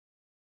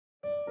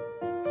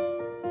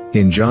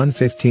In John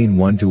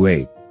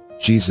 15:1-8,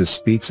 Jesus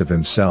speaks of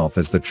himself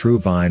as the true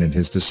vine and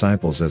his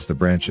disciples as the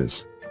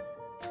branches.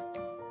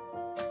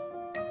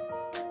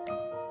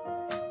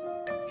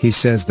 He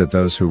says that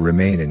those who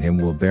remain in him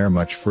will bear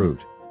much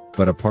fruit,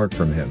 but apart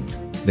from him,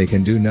 they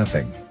can do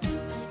nothing.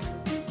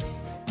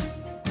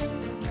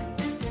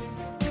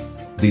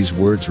 These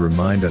words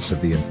remind us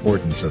of the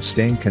importance of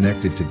staying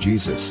connected to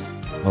Jesus,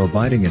 of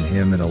abiding in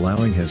him and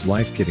allowing his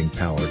life-giving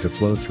power to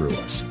flow through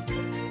us.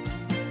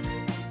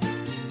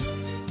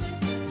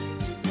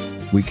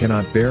 We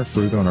cannot bear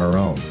fruit on our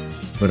own,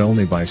 but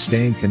only by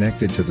staying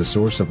connected to the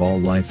source of all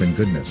life and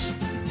goodness.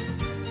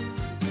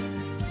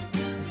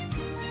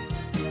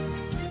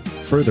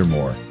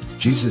 Furthermore,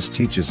 Jesus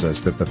teaches us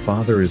that the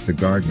Father is the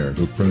gardener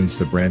who prunes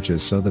the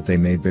branches so that they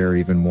may bear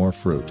even more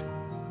fruit.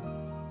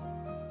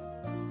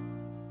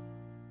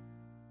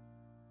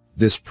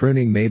 This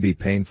pruning may be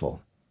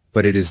painful,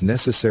 but it is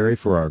necessary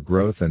for our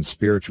growth and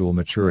spiritual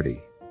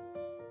maturity.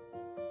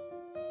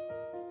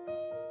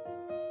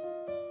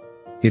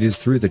 It is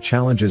through the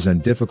challenges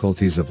and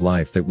difficulties of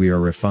life that we are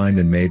refined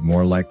and made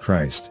more like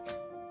Christ.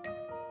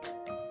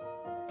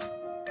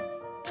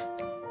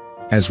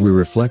 As we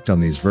reflect on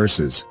these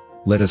verses,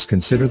 let us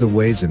consider the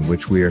ways in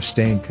which we are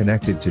staying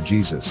connected to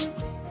Jesus.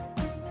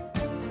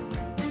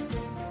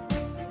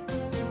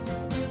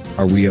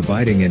 Are we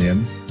abiding in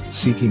him,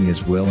 seeking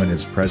his will and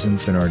his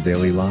presence in our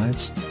daily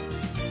lives?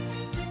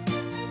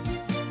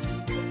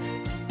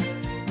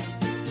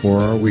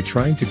 Or are we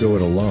trying to go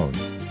it alone,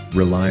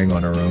 relying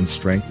on our own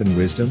strength and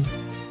wisdom?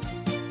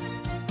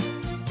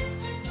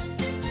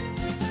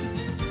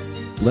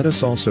 Let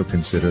us also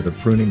consider the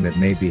pruning that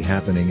may be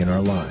happening in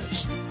our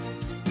lives.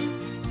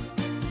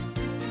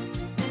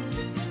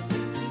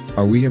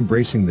 Are we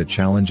embracing the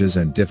challenges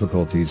and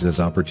difficulties as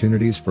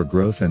opportunities for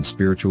growth and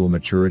spiritual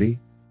maturity?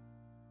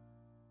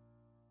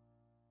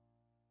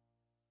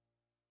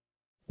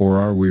 Or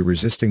are we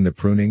resisting the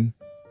pruning,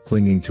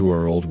 clinging to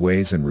our old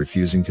ways and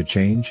refusing to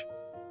change?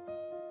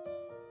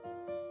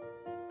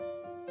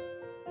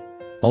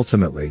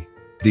 Ultimately,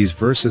 these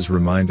verses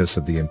remind us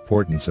of the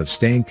importance of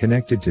staying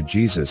connected to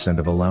Jesus and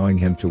of allowing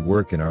him to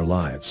work in our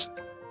lives.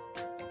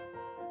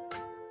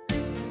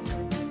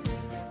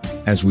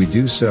 As we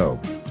do so,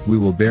 we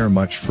will bear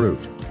much fruit,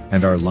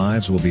 and our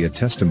lives will be a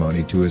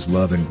testimony to his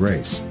love and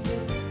grace.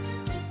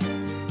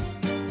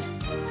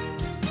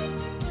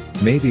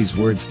 May these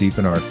words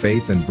deepen our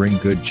faith and bring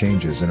good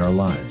changes in our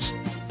lives.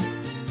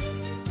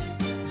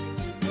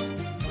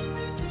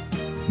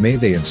 May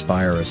they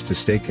inspire us to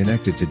stay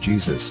connected to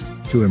Jesus,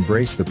 to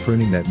embrace the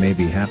pruning that may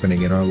be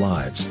happening in our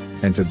lives,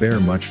 and to bear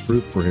much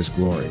fruit for his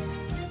glory.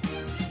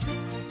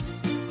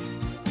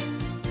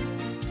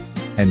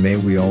 And may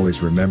we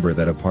always remember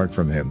that apart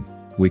from him,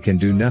 we can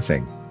do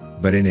nothing,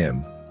 but in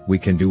him, we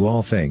can do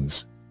all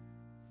things.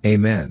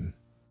 Amen.